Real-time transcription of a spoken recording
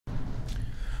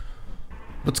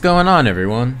What's going on,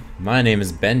 everyone? My name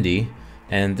is Bendy,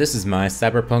 and this is my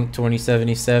Cyberpunk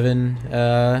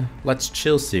 2077 Let's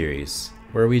Chill series,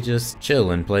 where we just chill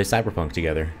and play Cyberpunk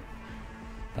together.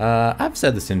 I've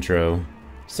said this intro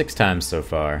 6 times so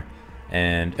far,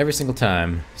 and every single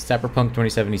time, Cyberpunk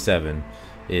 2077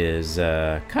 is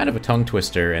kind of a tongue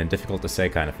twister and difficult to say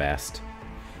kind of fast.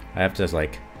 I have to,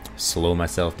 like, slow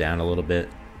myself down a little bit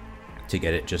to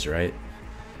get it just right.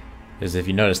 Because if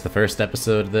you notice the first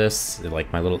episode of this,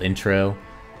 like my little intro,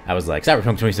 I was like,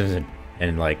 Cyberpunk 2077,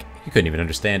 and like, you couldn't even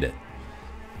understand it.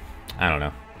 I don't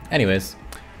know. Anyways,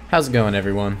 how's it going,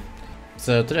 everyone?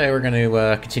 So today we're going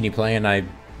to continue playing.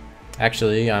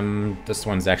 This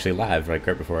one's actually live, like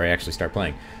right before I actually start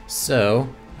playing. So,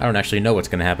 I don't actually know what's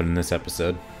going to happen in this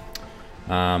episode.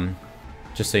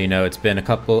 Just so you know, it's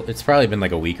probably been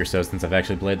like a week or so since I've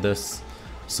actually played this.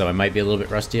 So I might be a little bit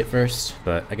rusty at first,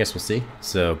 but I guess we'll see.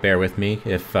 So bear with me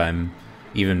if I'm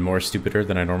even more stupider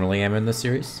than I normally am in this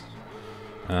series.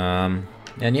 And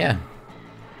yeah.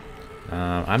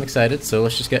 I'm excited, so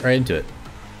let's just get right into it.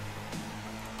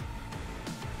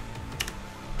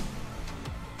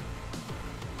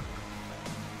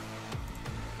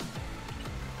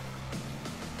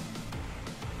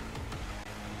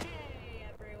 Hey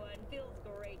everyone, feels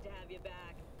great to have you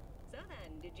back. So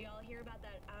then, did you all hear about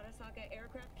that Arasaka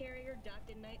aircraft carrier docked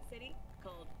in Night City?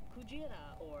 Called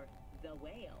Kujira, or the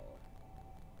Whale.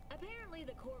 Apparently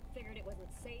the Corp figured it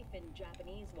wasn't safe in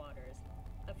Japanese waters.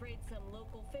 Afraid some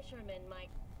local fishermen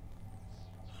might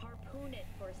harpoon it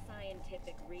for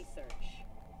scientific research.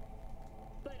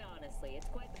 But honestly, it's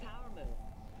quite the power move.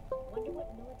 Wonder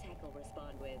what Militech will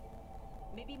respond with.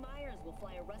 Maybe Myers will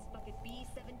fly a Rust Bucket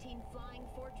B-17 Flying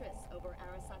Fortress over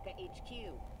Arasaka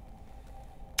HQ.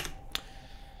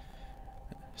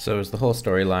 So is the whole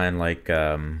storyline like,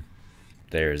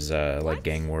 there's, like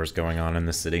gang wars going on in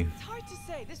the city? It's hard to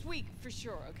say. This week, for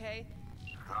sure, okay?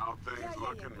 How things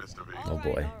looking, Mr. V? Oh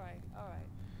boy.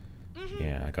 Alright.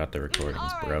 Yeah, I got the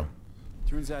recordings, bro.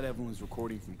 Turns out everyone's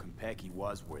recording from Konpeki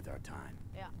was worth our time.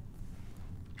 Yeah.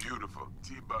 Beautiful.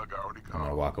 T-Bug already I'm called.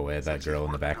 gonna walk away. That girl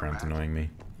in the background's annoying me.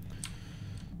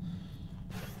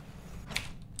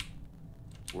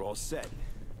 We're all set,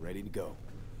 ready to go.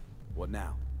 What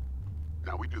now?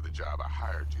 Now we do the job I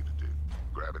hired you to do,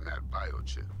 grabbing that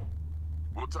biochip.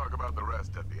 We'll talk about the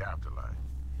rest at the afterlife.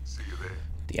 See you there.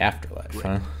 The afterlife, Great.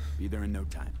 huh? Be there in no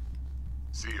time.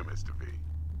 See you, Mr. V.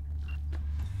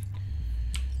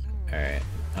 Alright,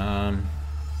 I'm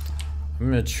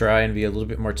gonna try and be a little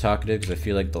bit more talkative because I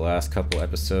feel like the last couple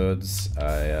episodes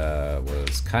I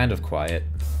was kind of quiet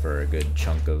for a good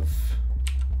chunk of...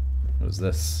 What is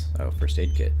this? Oh, first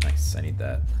aid kit. Nice, I need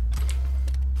that.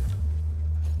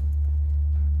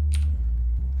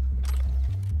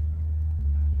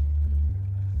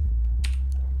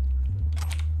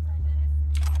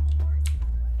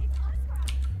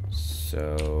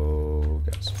 So,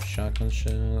 got some shotgun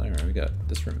shell. Alright, we got,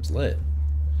 this room's lit.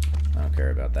 I don't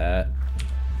care about that.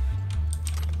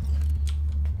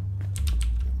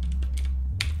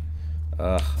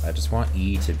 Ugh, I just want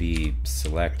E to be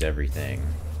select everything.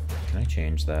 Can I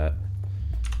change that?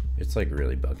 It's like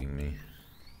really bugging me.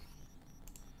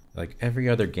 Like every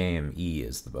other game, E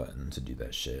is the button to do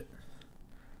that shit.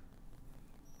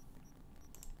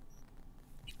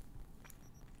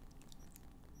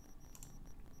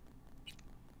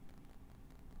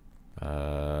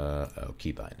 Oh,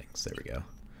 key bindings. There we go.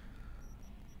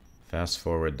 Fast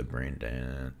forward the brain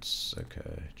dance.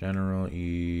 Okay. General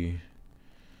E.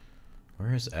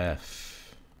 Where is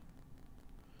F?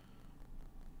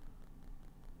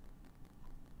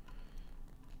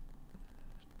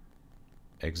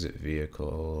 Exit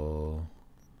vehicle.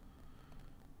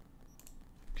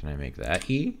 Can I make that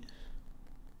E?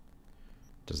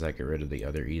 Does that get rid of the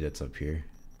other E that's up here?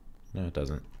 No, it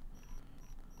doesn't.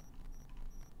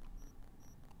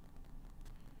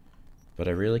 But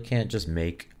I really can't just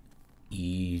make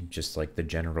E just like the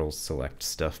general select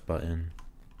stuff button.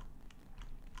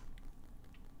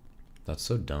 That's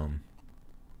so dumb.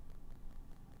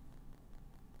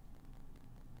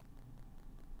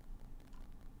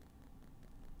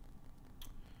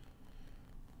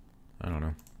 I don't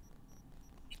know.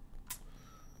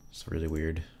 It's really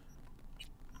weird.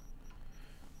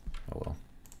 Oh well.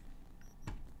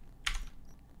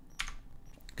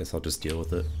 Guess I'll just deal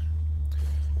with it.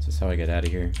 Is this how I get out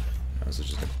of here? Oh, is it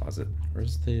just a closet?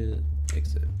 Where's the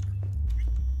exit?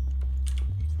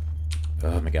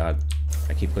 Oh my god.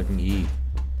 I keep clicking E.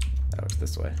 Oh, it's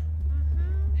this way.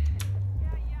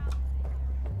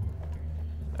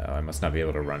 Oh, I must not be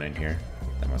able to run in here.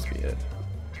 That must be it.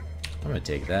 I'm gonna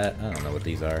take that. I don't know what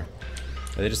these are.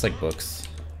 Are they just like books?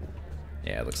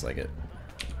 Yeah, it looks like it.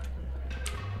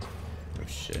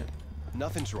 shit.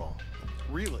 Nothing's wrong.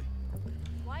 Really.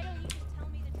 Why don't you just tell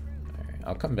me the truth? Alright,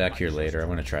 I'll come back here later. I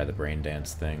want to try the brain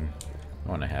dance thing. I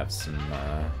want to have some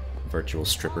virtual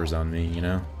strippers on me, you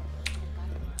know?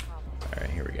 Alright,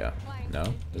 here we go.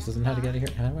 No? This isn't how to get out of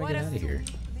here? How do I get out of here?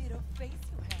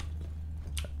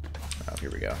 Oh,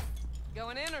 here we go.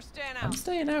 Going in or staying out? I'm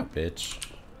staying out, bitch.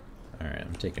 Alright,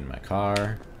 I'm taking my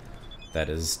car. That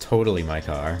is totally my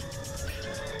car.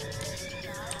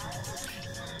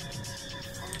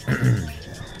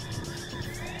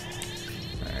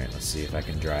 Alright, let's see if I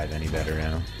can drive any better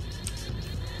now.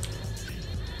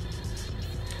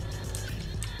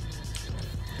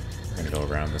 We're gonna go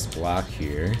around this block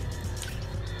here.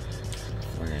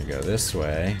 We're gonna go this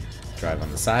way, drive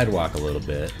on the sidewalk a little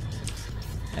bit,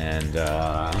 and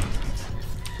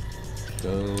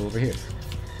go over here.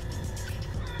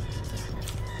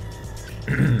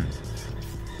 Oh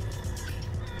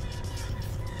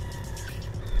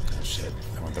shit,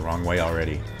 I went the wrong way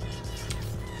already.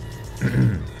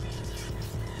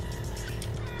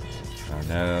 Oh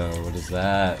no, what is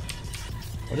that?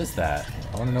 What is that?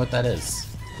 I want to know what that is.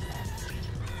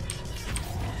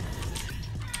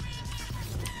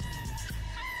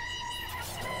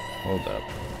 Hold up.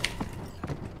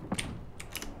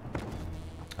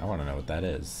 I want to know what that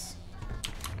is.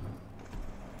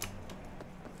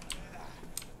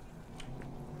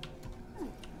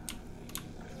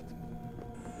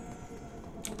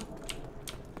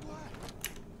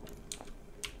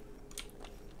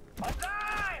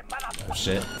 Oh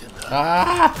shit.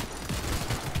 Ah!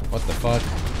 What the fuck?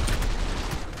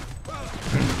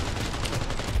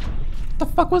 What the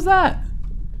fuck was that?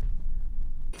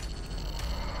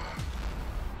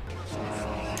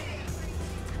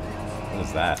 What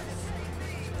is that?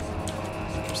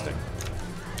 Interesting.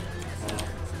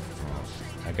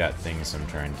 I got things I'm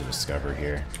trying to discover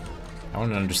here. I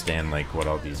want to understand, like, what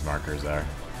all these markers are.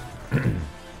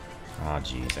 Oh,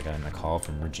 jeez, I got a call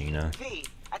from Regina. V,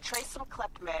 I traced some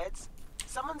clept meds.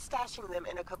 Someone's stashing them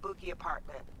in a Kabuki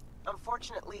apartment.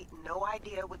 Unfortunately, no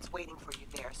idea what's waiting for you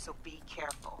there, so be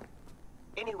careful.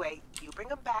 Anyway, you bring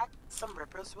them back, some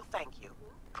rippers will thank you.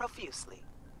 Profusely.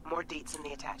 More deets in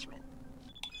the attachment.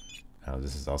 Oh,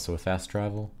 this is also a fast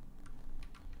travel?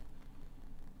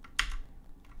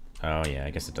 Oh yeah, I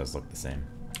guess it does look the same.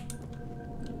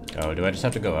 Oh, do I just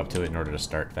have to go up to it in order to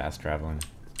start fast traveling?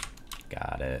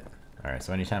 Got it. Alright,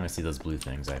 so anytime I see those blue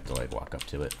things, I have to, like, walk up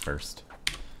to it first.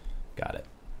 Got it.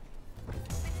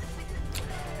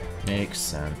 Makes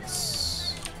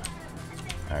sense.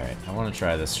 Alright, I want to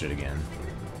try this shit again,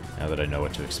 now that I know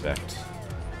what to expect.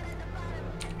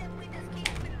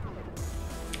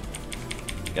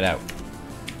 Get out.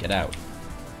 Get out.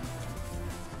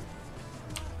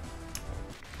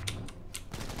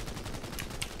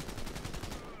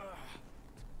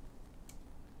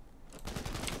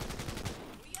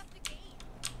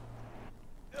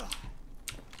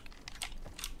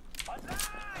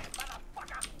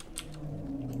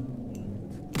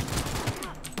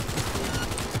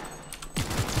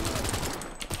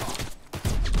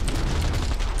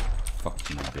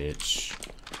 Fuck you, bitch.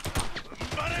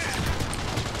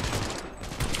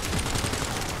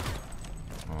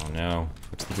 Oh no.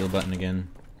 What's the heal button again?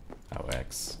 Oh,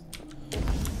 X.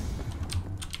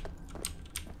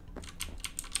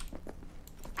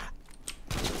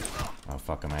 Oh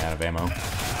fuck, am I out of ammo?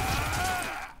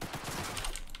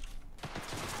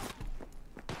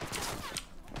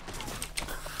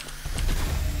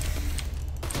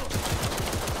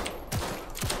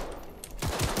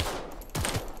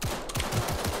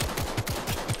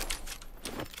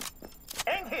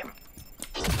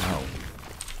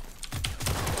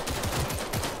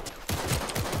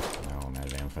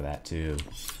 For that too.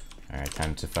 Alright,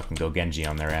 time to fucking go Genji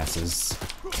on their asses.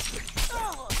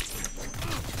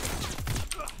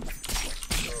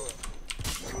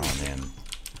 Oh man.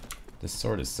 This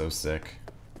sword is so sick.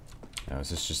 No, is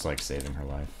this just like saving her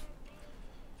life?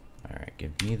 Alright,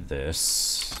 give me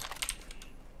this.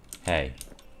 Hey.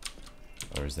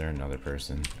 Or is there another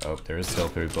person? Oh, there is still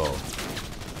people.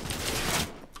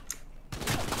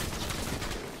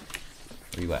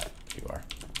 Where you at? You are.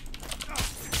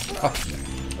 Fuck you.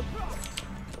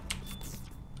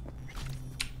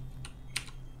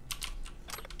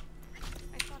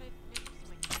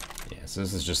 Yeah, so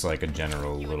this is just like a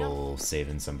general little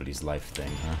saving somebody's life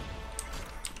thing, huh?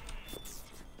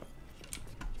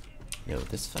 Yo,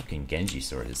 this fucking Genji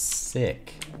sword is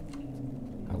sick.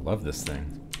 I love this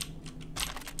thing.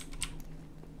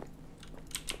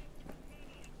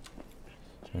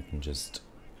 Fucking just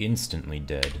instantly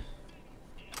dead.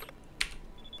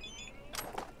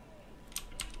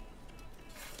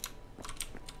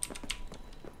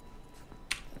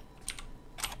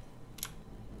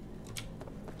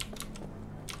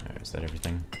 that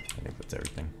everything? I think that's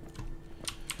everything.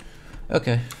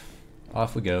 Okay,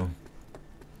 off we go.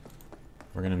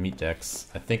 We're gonna meet Dex.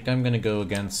 I think I'm gonna go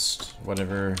against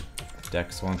whatever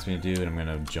Dex wants me to do, and I'm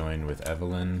gonna join with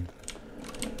Evelyn.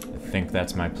 I think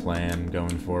that's my plan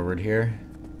going forward here.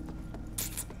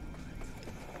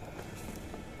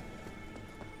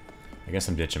 I guess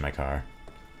I'm ditching my car.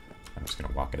 I'm just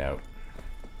gonna walk it out.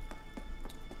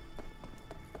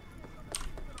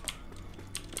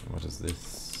 What is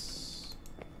this?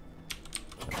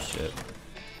 Oh shit.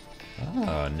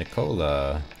 Ah,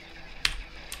 Nicola.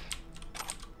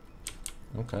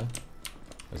 Okay.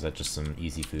 Is that just some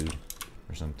easy food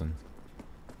or something?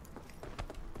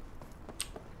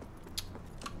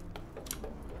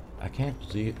 I can't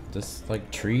believe this,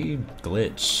 like, tree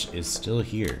glitch is still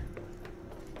here.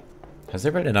 Has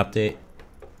there been an update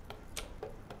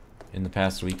in the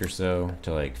past week or so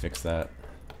to, like, fix that?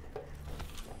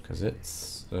 Because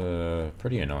it's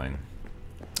pretty annoying.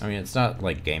 I mean, it's not,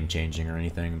 like, game-changing or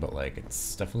anything, but, like,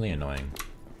 it's definitely annoying.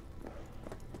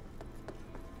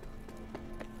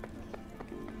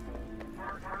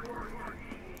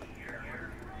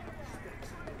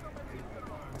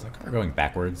 Is that car going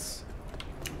backwards?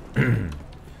 Alright,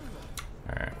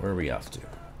 where are we off to?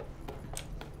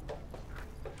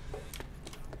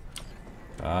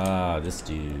 Ah, this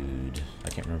dude. I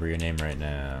can't remember your name right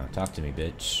now. Talk to me,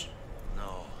 bitch.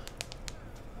 No.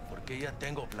 Porque ya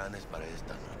tengo planes para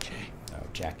esta noche. Oh,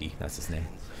 Jackie. That's his name.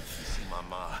 Si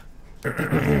mamá.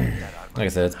 Like I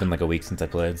said, it's been like a week since I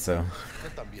played, so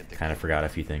kind of forgot a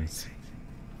few things.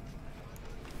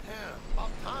 Yeah, about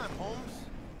time, Holmes.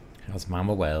 How's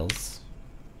Mama Wells?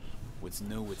 What's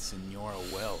new with Senora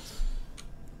Wells?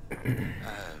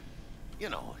 You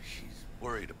know, she's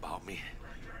worried about me.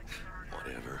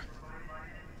 Whatever.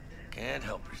 Can't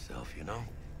help herself, you know?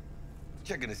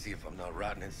 Checking to see if I'm not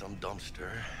rotting in some dumpster,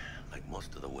 like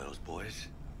most of the Wells boys.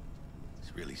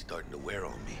 It's really starting to wear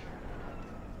on me.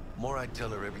 The more I tell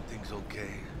her everything's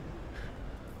okay,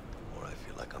 the more I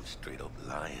feel like I'm straight up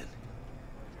lying.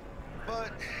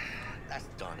 But that's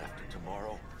done after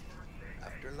tomorrow.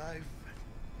 Afterlife,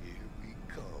 here we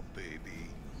come, baby.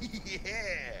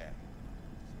 Yeah!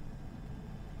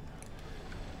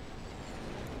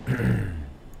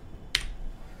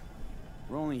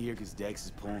 We're only here because Dex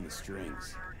is pulling the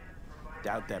strings.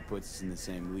 Doubt that puts us in the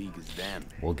same league as them.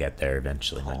 We'll get there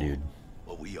eventually, my dude.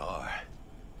 Well, we are.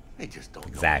 They just don't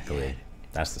know Exactly. yet.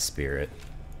 That's the spirit.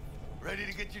 Ready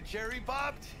to get your cherry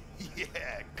popped?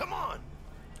 Yeah, come on.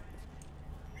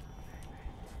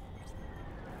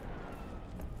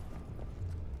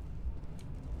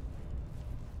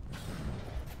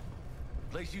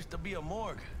 Place used to be a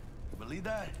morgue. Believe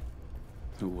that?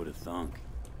 Who would have thunk?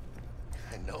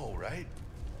 I know, right?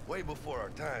 Way before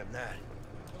our time, that.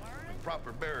 When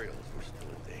proper burials were still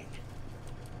a thing.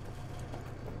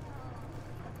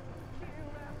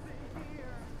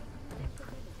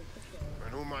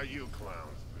 And who might you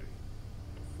clowns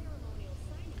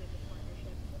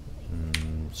be?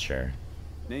 Sure.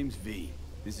 Name's V.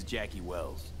 This is Jackie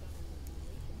Wells.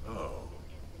 Oh.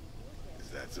 Is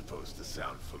that supposed to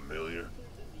sound familiar?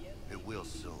 It will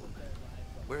soon.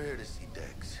 We're here to see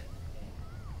Dex.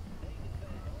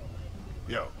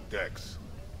 Yo, Dex.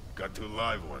 Got 2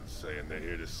 live ones saying they're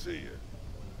here to see you.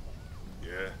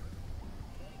 Yeah?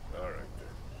 Alright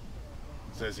then.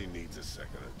 Says he needs a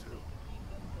second or 2.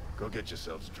 Go get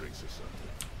yourselves drinks or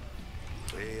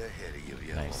something. Way ahead of you,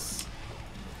 viejo. Nice.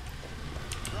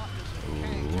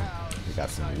 Ooh, we got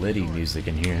some Liddy music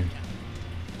in here.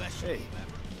 Hey,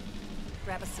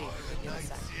 Grab a seat. Night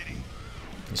City.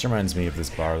 This reminds me of this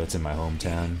bar that's in my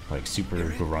hometown, like super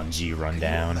grungy,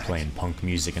 rundown, playing punk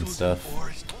music and stuff.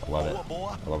 I love it.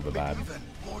 I love the vibe.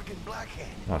 Morgan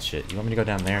Blackhand. Oh shit, you want me to go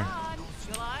down there?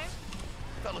 You alive?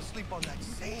 Fell asleep on that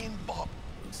same bump.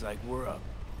 looks like we're up.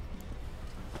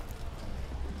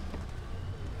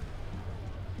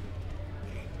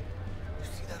 Hey, you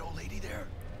see that old lady there?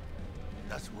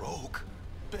 That's Rogue.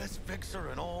 Best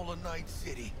fixer in all of Night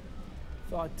City.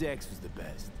 Thought Dex was the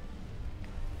best.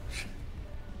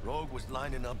 Rogue was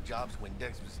lining up jobs when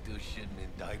Dex was still shitting in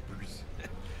diapers.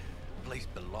 Place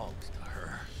belongs to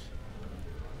her.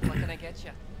 What can I get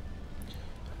you?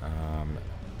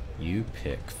 You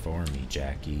pick for me,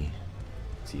 Jackie.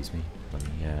 Excuse me. Let me,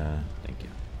 thank you.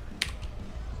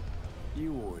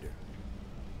 You order.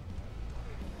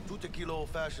 2 tequila old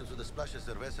fashions with a splash of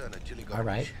cerveza and a chili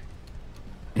garnish.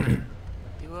 All right.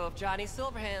 Duo of Johnny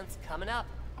Silverhands coming up.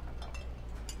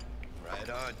 Right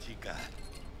on, chica.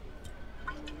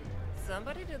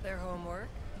 Somebody did their homework.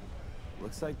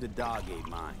 Looks like the dog ate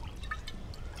mine.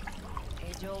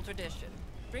 Age-old tradition.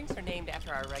 Drinks are named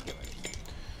after our regulars.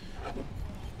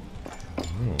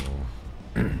 Ooh.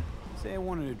 Say I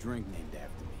wanted a drink named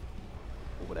after me.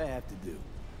 What would I have to do?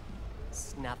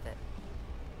 Snuff it.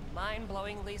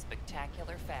 Mind-blowingly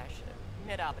spectacular fashion.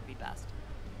 Mid-op would be best.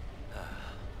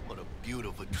 What a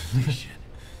beautiful tradition.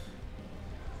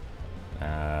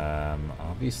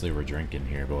 Obviously we're drinking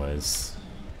here, boys.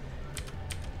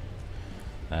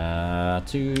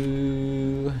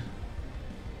 To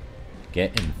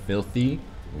getting filthy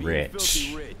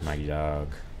rich, my dog.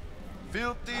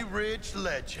 Filthy rich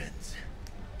legends.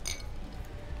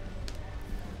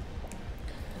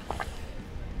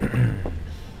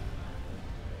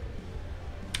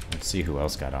 Let's see who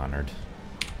else got honored.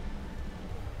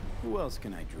 Who else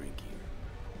can I drink here?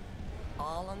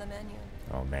 All on the menu.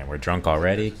 Oh man, we're drunk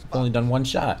already. We've only done one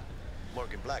shot.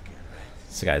 Morgan Blackhand, right?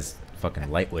 This guy's fucking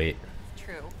lightweight.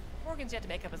 True. Morgan's yet to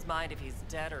make up his mind if he's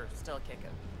dead or still kicking.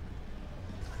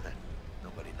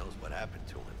 Nobody knows what happened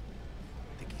to him.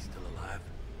 Think he's still alive?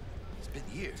 It's been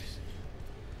years.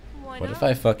 Why What not? if I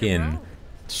You're fucking around.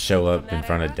 show From up in that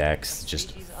front of era, Dex the just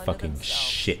species unto fucking themselves.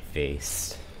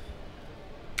 shit-faced?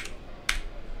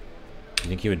 You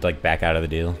think he would like back out of the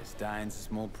deal? Guess dying's a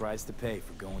small price to pay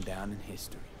for going down in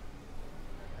history.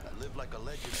 I live like a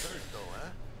legend first, though, huh?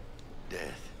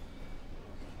 Death.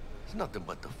 It's nothing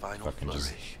but the final Fucking just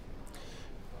flourish.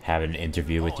 Have an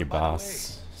interview with Oh, your and by the way, boss.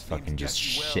 It's name's fucking just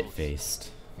Jesse Wells. shit-faced.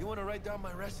 You want to write down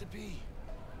my recipe?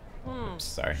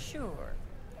 Sorry. Sure.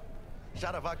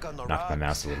 Shot of vodka on the Knocked my rocks,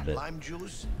 mouse a little bit. lime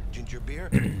juice, ginger beer,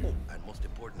 oh, and most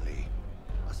importantly,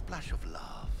 a splash of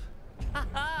love.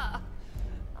 Haha!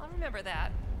 I'll remember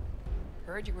that.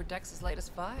 Heard you were Dex's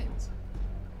latest finds.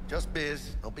 Just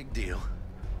biz, no big deal.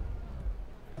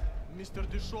 Mr.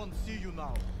 Dishon, see you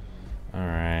now.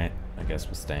 Alright, I guess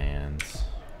we'll stand.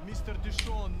 Mr.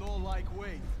 Dishon, no like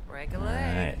wait. Break a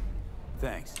leg. Alright.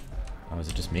 Thanks. Oh, is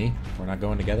it just me? We're not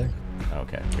going together?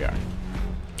 Okay, we are.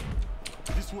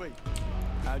 This way.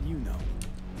 How do you know?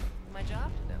 My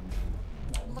job to know.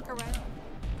 Look around.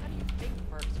 How do you think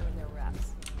mercs are in their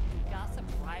reps? Gossip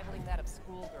rivaling that of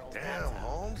schoolgirls. Damn, that's how.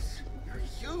 Holmes, you're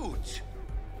huge.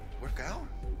 Work out?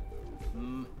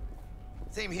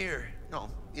 Same here. No,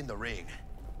 in the ring.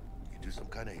 You do some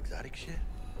kind of exotic shit?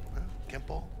 Huh?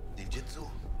 Kempo? Ninjutsu?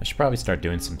 I should probably start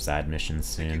doing some side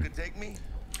missions You soon. could take me?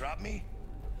 Drop me?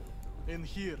 In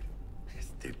here.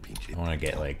 I want to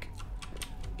get like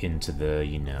into the,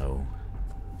 you know,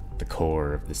 the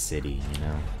core of the city, you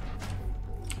know.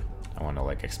 I want to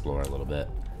like explore a little bit.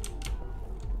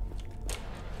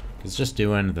 Cause just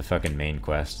doing the fucking main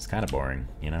quest is kind of boring,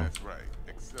 you know. That's right.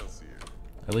 Excelsior.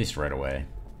 At least right away.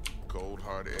 Cold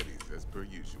hard eddies as per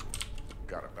usual.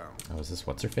 Gotta bounce. Oh, is this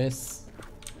what's her face?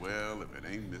 Well, if it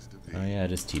ain't Mr. V. Oh yeah,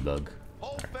 it is T-Bug.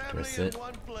 Whole Alright, do I family sit? in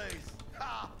one place.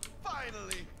 Ha!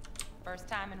 Finally! First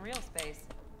time in real space.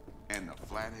 And the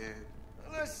flathead.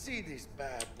 Let's see this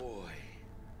bad boy.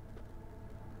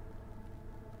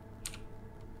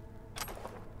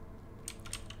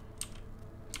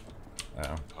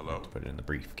 Oh, Hello? I have to put it in the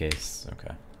briefcase.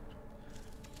 Okay.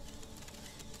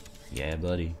 Yeah,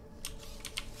 buddy.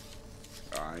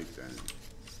 Alright then.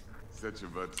 Set your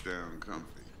butts down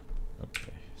comfy.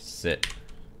 Okay, sit.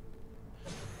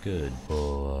 Good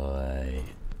boy.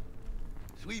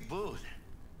 Sweet booth.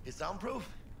 It's soundproof?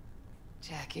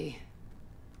 Jackie.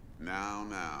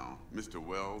 Now, Mr.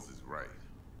 Wells is right.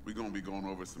 We're gonna be going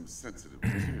over some sensitive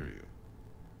material.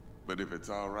 But if it's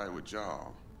alright with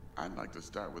y'all, I'd like to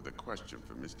start with a question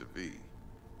for Mr. V.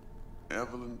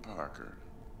 Evelyn Parker,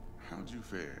 how'd you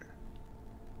fare?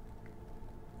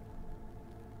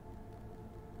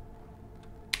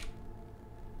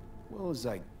 Well as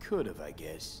I could have, I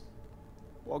guess.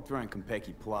 Walked around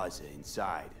Konpeki Plaza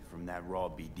inside from that raw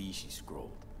BD she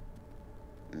scrolled.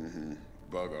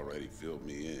 Bug already filled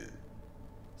me in.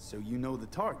 So you know the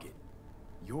target.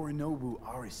 Yorinobu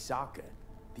Arasaka,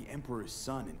 the Emperor's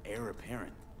son and heir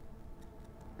apparent.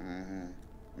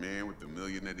 Man with the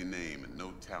millionaire name and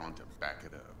no talent to back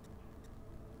it up.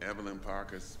 Evelyn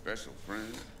Parker's special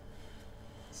friend?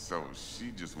 So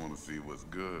she just want to see what's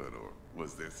good, or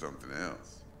was there something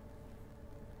else?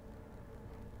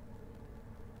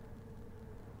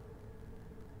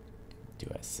 Do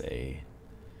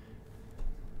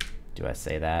I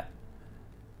say that?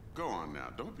 Go on now,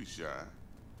 don't be shy.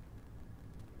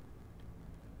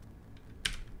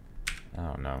 I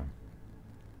don't know.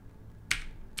 I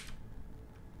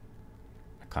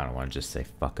kind of want to just say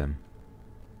fuck him.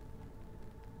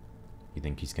 You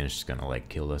think he's just gonna like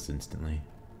kill us instantly?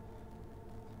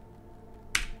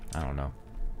 I don't know.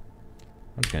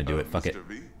 I'm just gonna do it. Fuck it. Mr.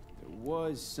 V? There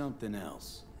was something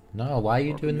else. No, why are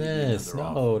you Or doing maybe this?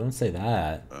 another No, don't say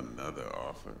that. Another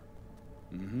offer?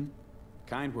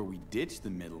 Kind where we ditch the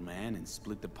middleman and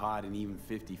split the pot in even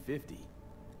 50-50.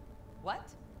 What?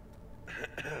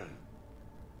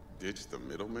 Ditch the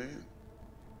middleman?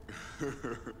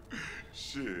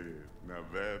 Shit, now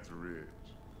that's rich.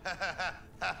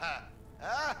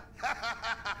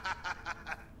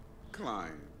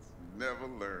 Clients never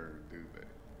learn, do they?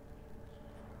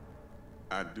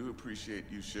 I do appreciate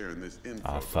you sharing this info.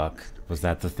 Oh fuck. Was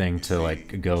that the thing to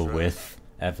like go with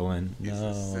Evelyn?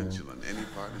 No.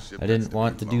 I didn't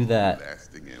want to do that.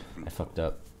 I fucked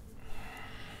up.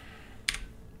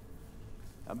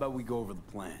 How about we go over the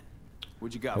plan?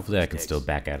 What you got? Hopefully I can still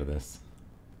back out of this.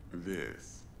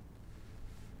 This.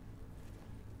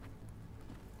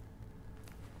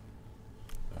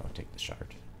 Oh, take the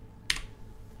shard.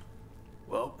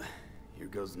 Well, here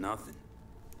goes nothing.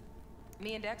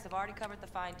 Me and Dex have already covered the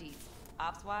fine deeds.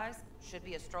 Ops-wise, should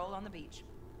be a stroll on the beach.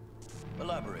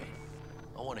 Elaborate.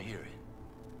 I want to hear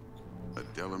it.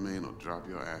 A Delamain will drop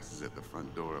your asses at the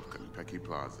front door of Konpeki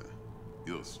Plaza.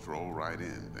 You'll stroll right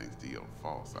in thanks to your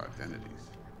false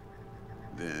identities.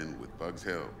 Then, with Bug's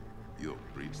help, you'll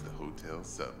breach the hotel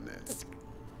subnet.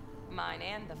 Mine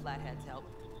and the Flathead's help.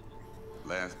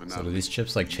 Last but not So do these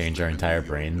chips like change our entire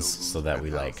brains so that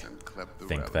we like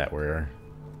think that we're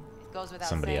Goes without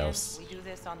somebody saying, else? we do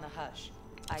this on the hush.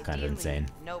 It's kind of Ideally, insane.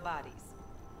 no bodies.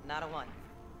 Not a one.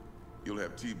 You'll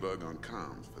have T-Bug on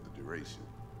comms for the duration.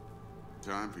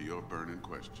 Time for your burning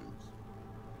questions.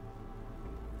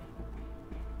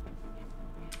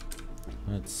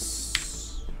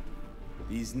 Let's...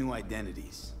 These new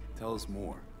identities. Tell us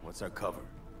more. What's our cover?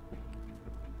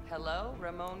 Hello,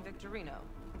 Ramon Victorino.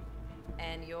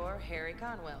 And you're Harry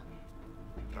Conwell.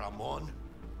 Ramon?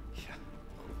 Yeah,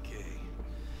 okay.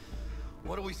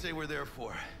 What do we say we're there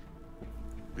for?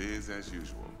 Biz as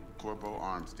usual. Corpo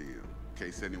arms deal. In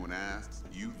case anyone asks,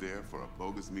 you there for a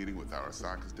bogus meeting with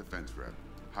Arasaka's defense rep,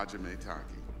 Hajime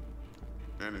Taki.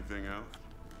 Anything else?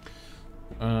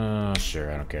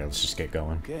 Sure, I don't care. Let's just get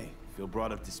going. Okay, feel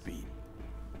brought up to speed.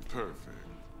 Perfect.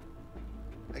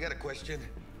 I got a question.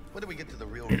 When do we get to the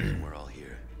real reason we're all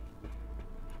here?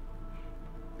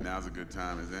 Now's a good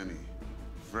time as any.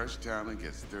 Fresh talent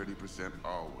gets 30%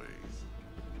 always.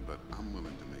 But I'm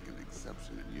willing to make an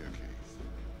exception in your case.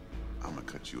 I'm gonna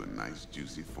cut you a nice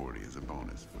juicy 40 as a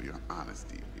bonus for your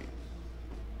honesty, B.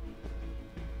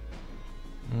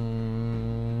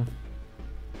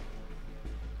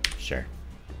 Sure.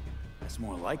 That's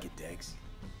more like it, Dex.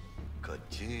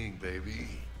 Ka-ching, baby.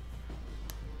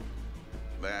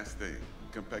 Last thing,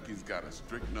 Konpeki's got a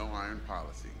strict no-iron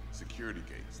policy. Security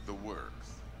gates, the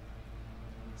works.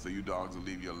 So you dogs will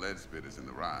leave your lead spitters in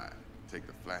the ride. Take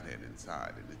the Flathead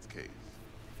inside in its case.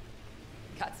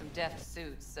 Got some deft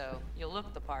suits, so you'll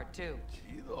look the part too.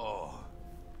 Chido.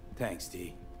 Thanks,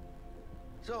 T.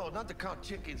 So, not to count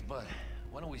chickens, but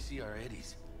why don't we see our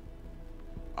Eddies?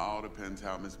 All depends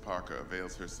how Miss Parker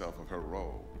avails herself of her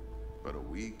role. But a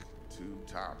week, 2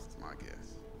 tops is my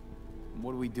guess.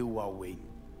 What do we do while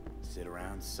waiting? Sit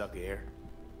around, suck air?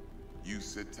 You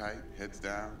sit tight, heads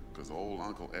down, cause old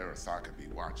Uncle Arasaka be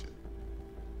watching.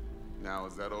 Now,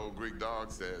 as that old Greek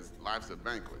dog says, life's a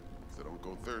banquet, so don't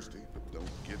go thirsty, but don't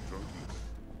get drunk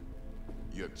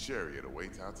either. Your chariot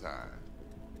awaits outside.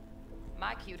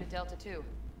 My cue to Delta 2.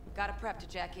 Gotta prep to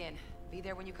jack in. Be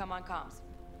there when you come on comms.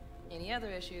 Any other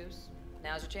issues,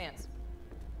 now's your chance.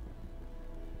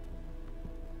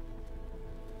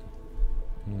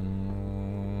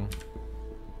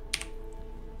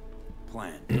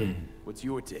 Plan. What's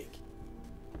your take?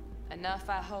 Enough,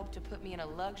 I hope, to put me in a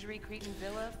luxury Cretan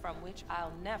villa from which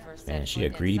I'll never set Man, she a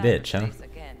foot greedy inside bitch, her huh? place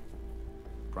again.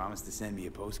 Promise to send me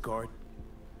a postcard?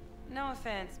 No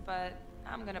offense, but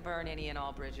I'm gonna burn any and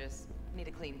all bridges. Need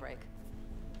a clean break.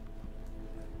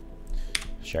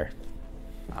 Sure.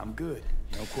 I'm good.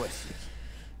 No questions.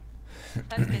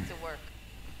 Let's get to work.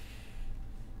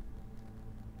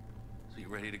 So you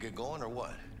ready to get going or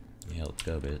what? Yeah, let's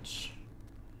go, bitch.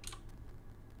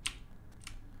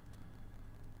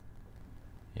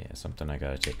 Yeah, something I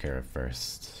gotta take care of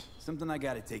first. Something I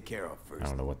gotta take care of first. I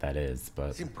don't know what that is,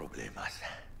 but... Sin problemas.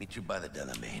 Meet you by the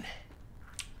Delamain.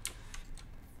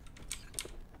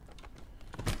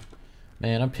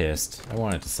 Man, I'm pissed. I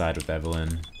wanted to side with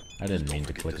Evelyn. I didn't mean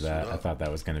to click that. I thought that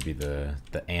was gonna be the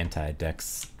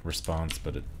anti-Dex response,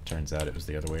 but it turns out it was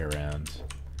the other way around.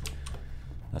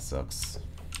 That sucks.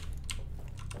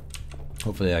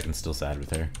 Hopefully I can still side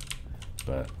with her,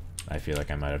 but I feel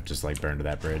like I might have just like burned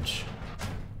that bridge.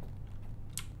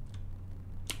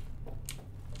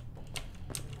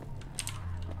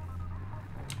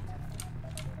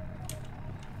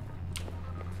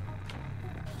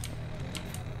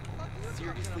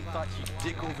 Seriously thought she'd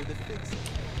dig over the fence.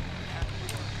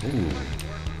 Ooh,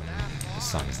 this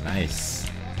song's nice.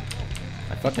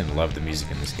 I fucking love the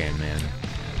music in this game, man.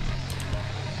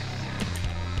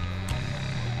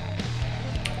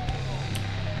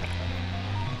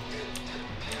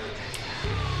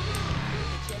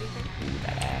 Ooh,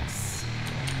 that ass.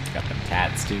 Got them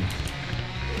tats too.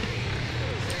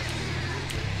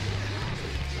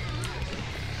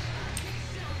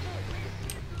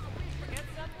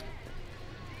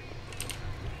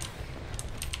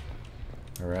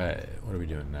 Alright, what are we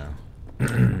doing now?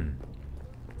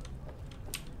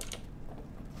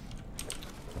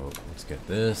 Oh, let's get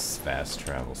this fast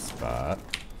travel spot.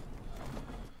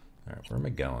 Alright, where am I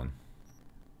going?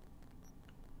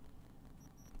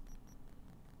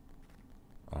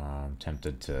 I'm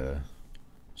tempted to...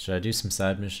 Should I do some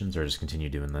side missions or just continue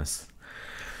doing this?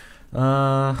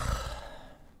 Well,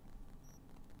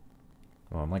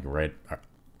 I'm like right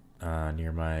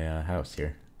near my house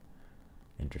here.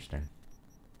 Interesting.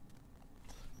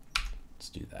 Let's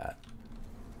do that.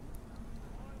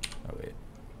 Oh wait.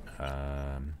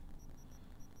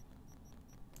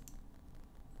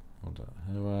 Hold on.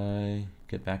 How do I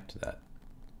get back to that?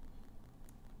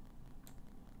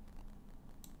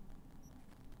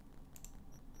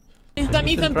 Is that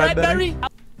Ethan Bradbury?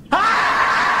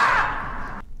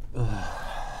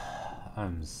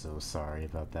 I'm so sorry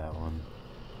about that one.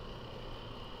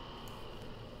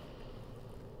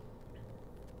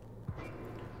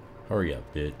 Hurry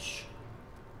up, bitch.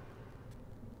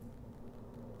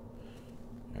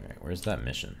 Alright, where's that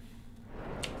mission?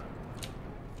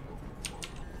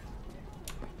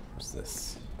 What's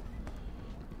this?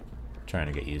 Trying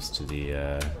to get used to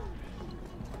the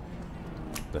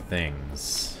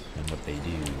things and what they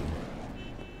do.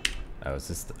 Oh, is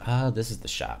this the, this is the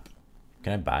shop.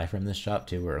 Can I buy from this shop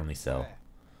too, or only sell?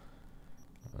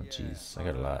 Oh jeez, I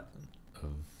got a lot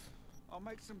of... I'll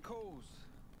make some calls.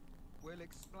 We'll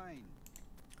explain.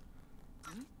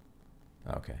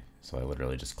 Okay, so I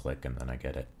literally just click and then I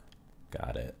get it.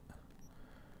 Got it.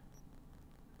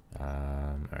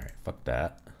 Alright, fuck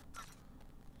that.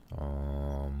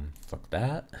 Fuck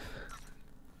that.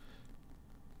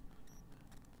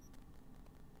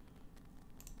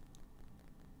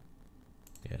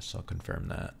 Yes, I'll confirm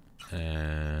that.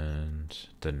 And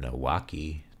the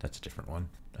Nowaki, that's a different one.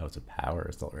 Oh, it's a power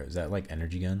assault. Is that like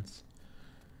energy guns?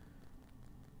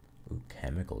 Ooh,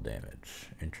 chemical damage.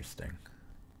 Interesting.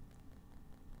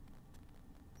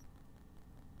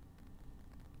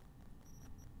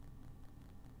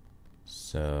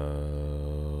 So...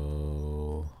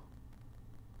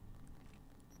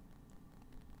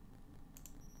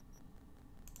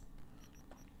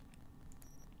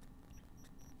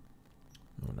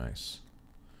 Oh, nice.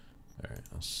 Alright,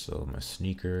 I'll sell my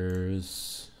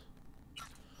sneakers.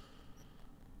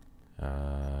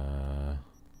 I'll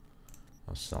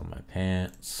sell my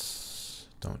pants.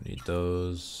 Don't need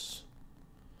those.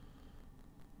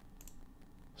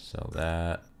 Sell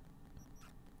that.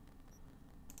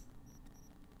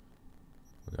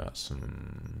 We got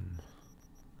some...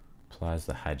 Applies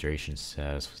the hydration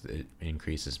status. It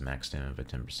increases max stamina by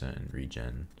 10% and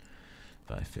regen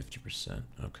by 50%.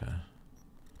 Okay.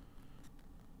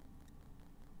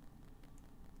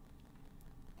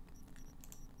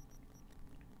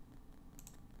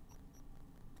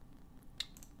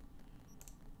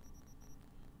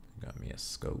 Got me a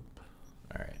scope.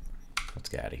 Alright, let's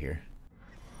get out of here.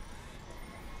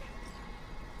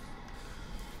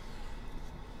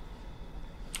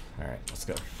 Alright, let's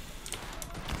go.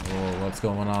 Oh, what's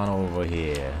going on over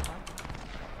here?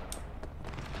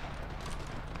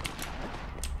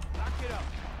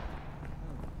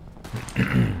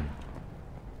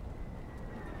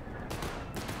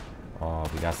 Oh,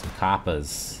 we got some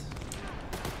coppers.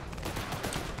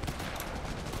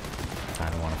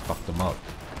 Kinda wanna fuck them up.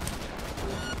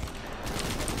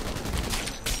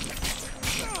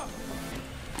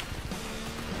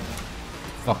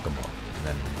 Fuck them up and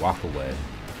then walk away.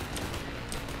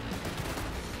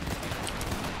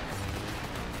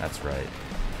 That's right.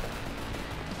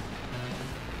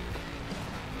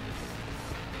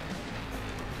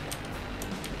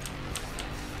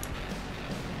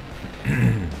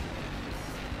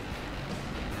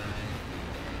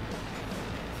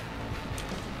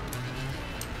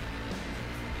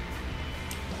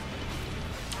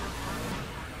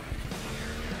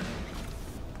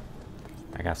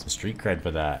 I got some street cred for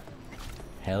that.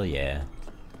 Hell yeah.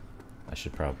 I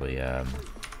should probably, oh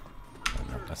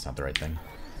no, that's not the right thing.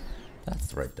 That's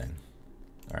the right thing.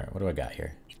 Alright, what do I got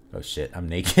here? Oh shit, I'm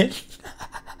naked?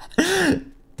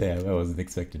 Damn, I wasn't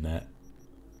expecting that.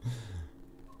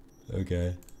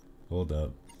 Okay, hold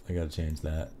up. I gotta change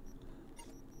that.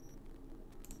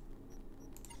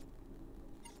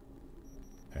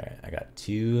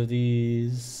 2 of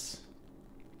these.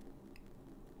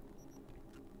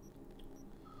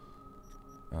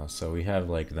 Oh, so we have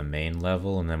like the main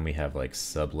level and then we have like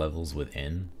sub levels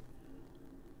within.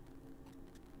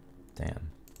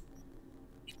 Damn.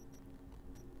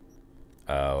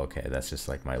 Oh, okay, that's just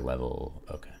like my level.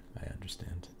 Okay, I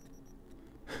understand.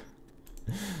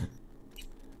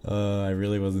 I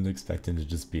really wasn't expecting to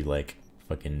just be like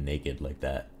fucking naked like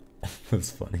that.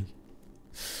 That's funny.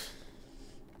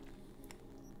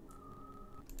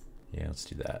 Yeah, let's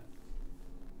do that.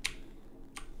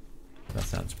 That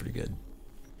sounds pretty good.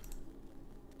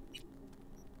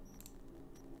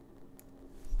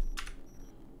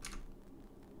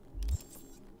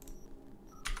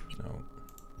 No.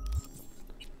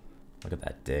 Look at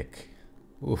that dick.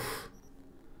 Oof.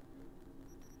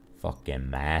 Fucking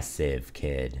massive,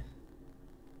 kid.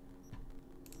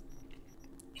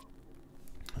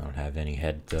 I don't have any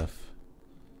head stuff.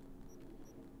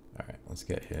 Alright, let's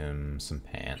get him some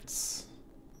pants.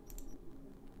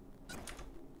 Do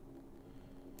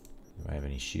I have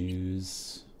any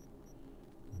shoes?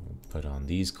 We'll put on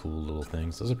these cool little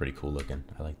things. Those are pretty cool looking.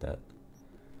 I like that.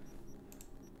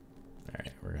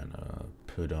 Alright, we're gonna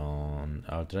put on...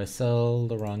 Oh, did I sell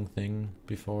the wrong thing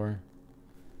before?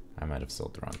 I might have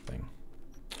sold the wrong thing.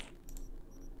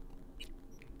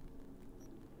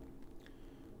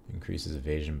 Increases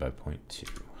evasion by 0.2.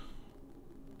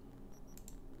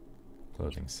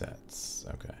 Clothing sets.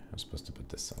 Okay, I'm supposed to put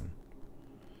this on.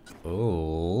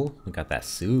 Oh, we got that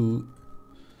suit.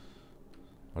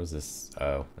 What is this?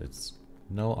 Oh, it's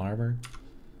no armor?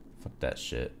 Fuck that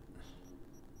shit.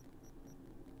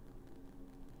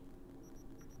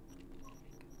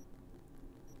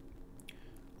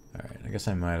 Alright, I guess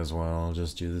I might as well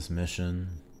just do this mission.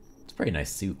 It's a pretty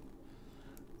nice suit.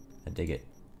 I dig it.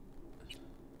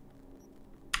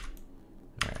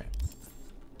 Alright.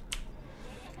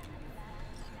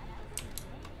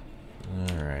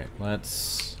 Alright,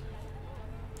 let's...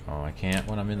 Oh, I can't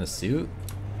when I'm in the suit?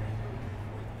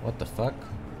 What the fuck?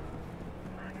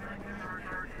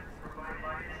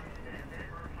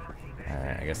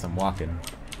 Alright, I guess I'm walking.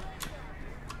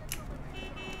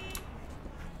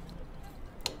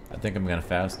 I think I'm gonna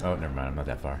fast. Oh, never mind, I'm not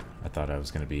that far. I thought I was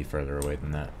gonna be further away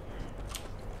than that.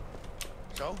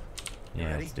 So?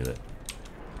 Yeah, let's do it.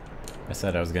 I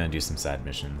said I was gonna do some side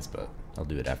missions, but I'll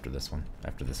do it after this one.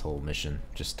 After this whole mission,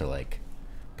 just to like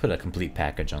put a complete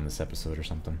package on this episode or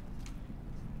something.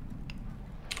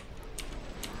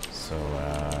 So,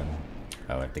 oh,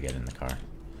 I have to get in the car.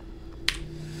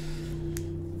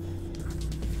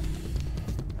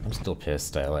 I'm still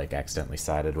pissed I like accidentally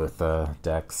sided with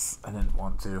Dex. I didn't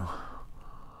want to.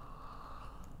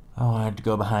 I wanted to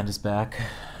go behind his back.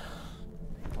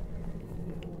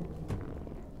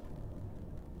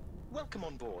 Welcome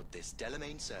on board this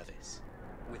Delamain service.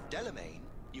 With Delamain,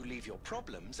 you leave your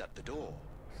problems at the door.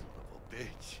 Son of a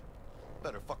bitch.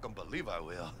 Better fucking believe I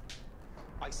will.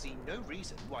 I see no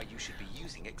reason why you should be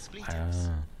using expletives.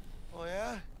 Oh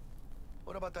yeah?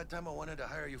 What about that time I wanted to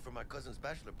hire you for my cousin's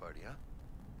bachelor party, huh?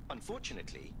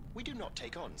 Unfortunately, we do not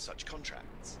take on such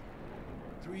contracts.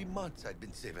 3 months I'd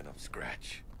been saving up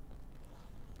scratch.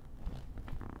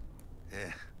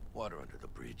 Water under the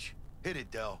bridge. Hit it,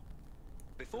 Del.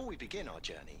 Before we begin our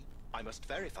journey, I must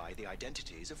verify the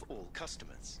identities of all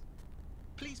customers.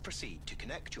 Please proceed to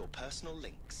connect your personal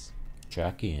links.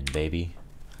 Jackie in, baby.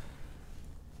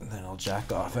 And then I'll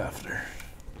jack off after.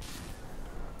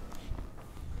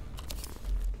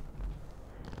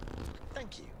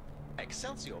 Thank you.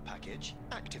 Excelsior package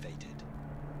activated.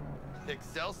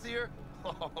 Excelsior?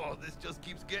 Oh, this just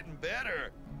keeps getting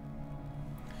better.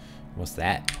 What's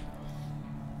that?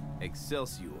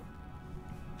 Excelsior.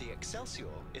 The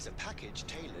Excelsior is a package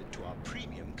tailored to our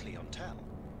premium clientele.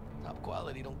 Top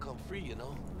quality don't come free, you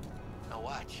know. Now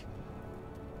watch.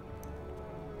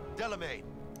 Delamain,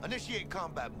 initiate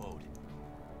combat mode.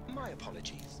 My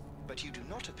apologies, but you do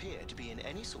not appear to be in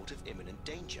any sort of imminent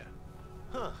danger.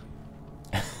 Huh.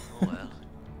 Oh well.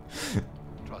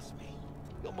 Trust me,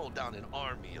 you'll mow down an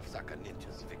army of Saka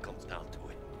ninjas if it comes down to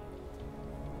it.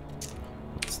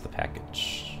 What's the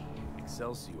package?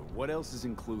 Excelsior, what else is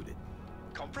included?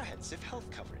 Comprehensive health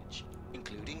coverage,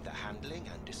 including the handling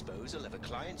and disposal of a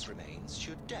client's remains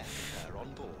should death occur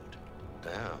on board.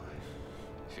 Damn,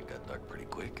 shit got dark pretty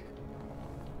quick.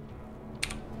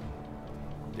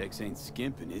 Dex ain't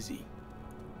skimping, is he?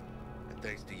 And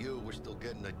thanks to you, we're still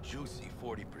getting a juicy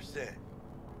 40%.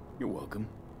 You're welcome.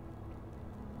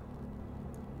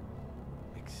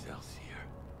 Excelsior.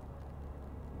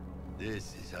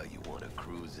 This is how you want to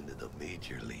cruise into the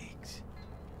major leagues.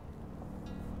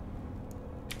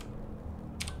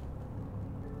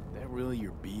 That really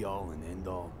your be-all and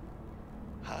end-all?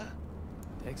 Huh?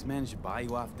 Dex managed to buy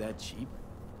you off that cheap?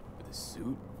 With a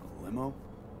suit? A limo?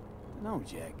 No,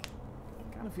 Jack.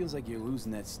 Kinda feels like you're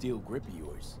losing that steel grip of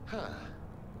yours. Huh.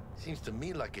 Seems to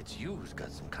me like it's you who's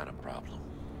got some kind of problem.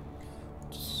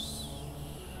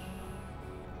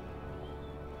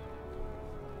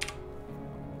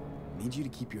 Need you to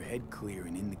keep your head clear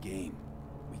and in the game.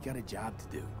 We got a job to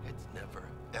do. It's never,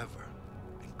 ever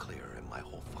been clearer in my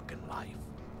whole fucking life.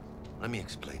 Let me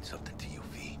explain something to you,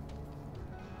 V.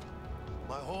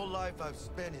 My whole life I've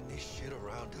spent in this shit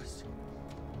around us.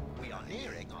 We are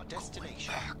nearing our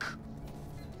destination. Back.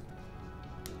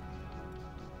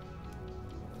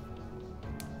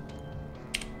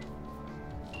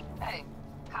 Hey,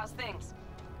 how's things?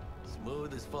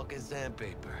 Smooth as fucking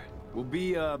sandpaper. We'll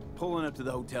be, pulling up to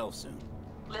the hotel soon.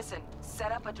 Listen,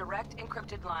 set up a direct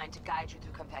encrypted line to guide you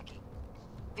through Konpeki.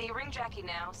 V, ring Jackie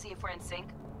now, see if we're in sync.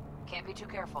 Can't be too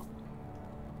careful.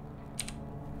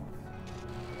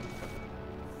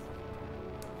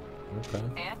 Okay.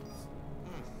 And?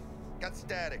 Got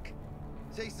static.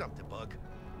 Say something, Bug.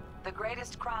 The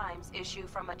greatest crimes issue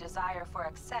from a desire for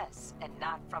excess and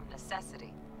not from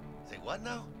necessity. Say what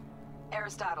now?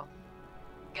 Aristotle.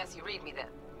 Guess you read me then.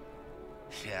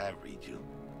 Yeah, I read you.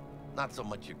 Not so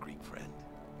much your Greek friend,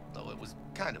 though it was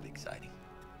kind of exciting.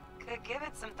 Could give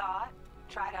it some thought.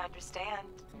 Try to understand.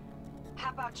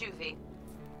 How about you, V?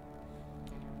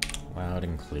 Loud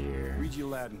and clear. Read you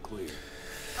loud and clear.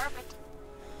 Perfect.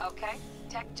 Okay,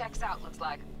 tech checks out, looks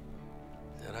like.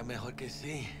 Será mejor que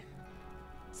sí.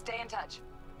 Stay in touch.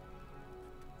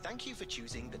 Thank you for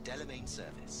choosing the Delamain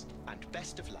service, and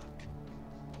best of luck.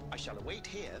 I shall await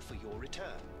here for your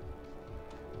return.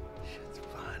 Shit's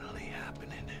finally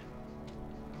happening.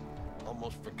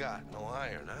 Almost forgot, no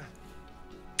iron, huh?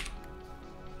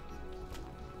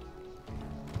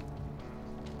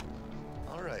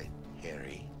 All right,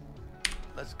 Harry.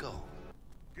 Let's go.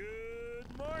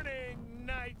 Good morning,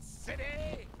 Night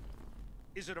City!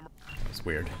 Is it a... It's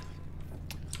weird.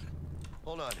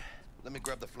 Hold on. Let me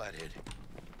grab the flathead.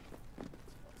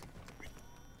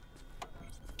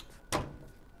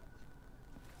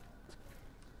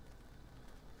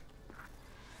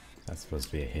 That's supposed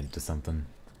to be a hint to something.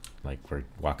 Like we're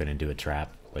walking into a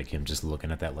trap. Like him just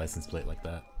looking at that license plate like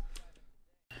that.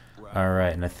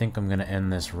 Alright, and I think I'm gonna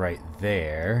end this right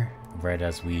there. Right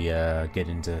as we get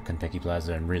into Konpeki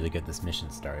Plaza and really get this mission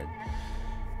started.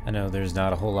 I know there's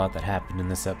not a whole lot that happened in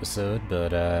this episode,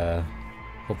 but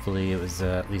hopefully it was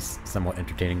at least somewhat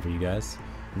entertaining for you guys.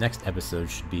 Next episode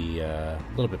should be a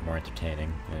little bit more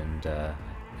entertaining, and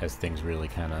as things really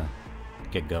kind of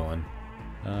get going.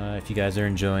 If you guys are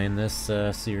enjoying this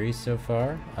series so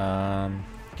far,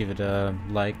 give it a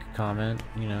like, comment,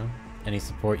 you know. Any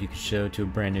support you could show to a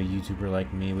brand new YouTuber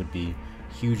like me would be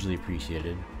hugely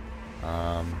appreciated.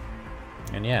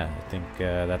 And yeah, I think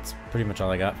that's pretty much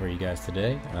all I got for you guys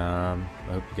today. I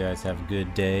hope you guys have a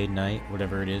good day, night,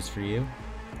 whatever it is for you.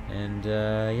 And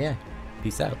yeah,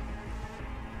 peace out.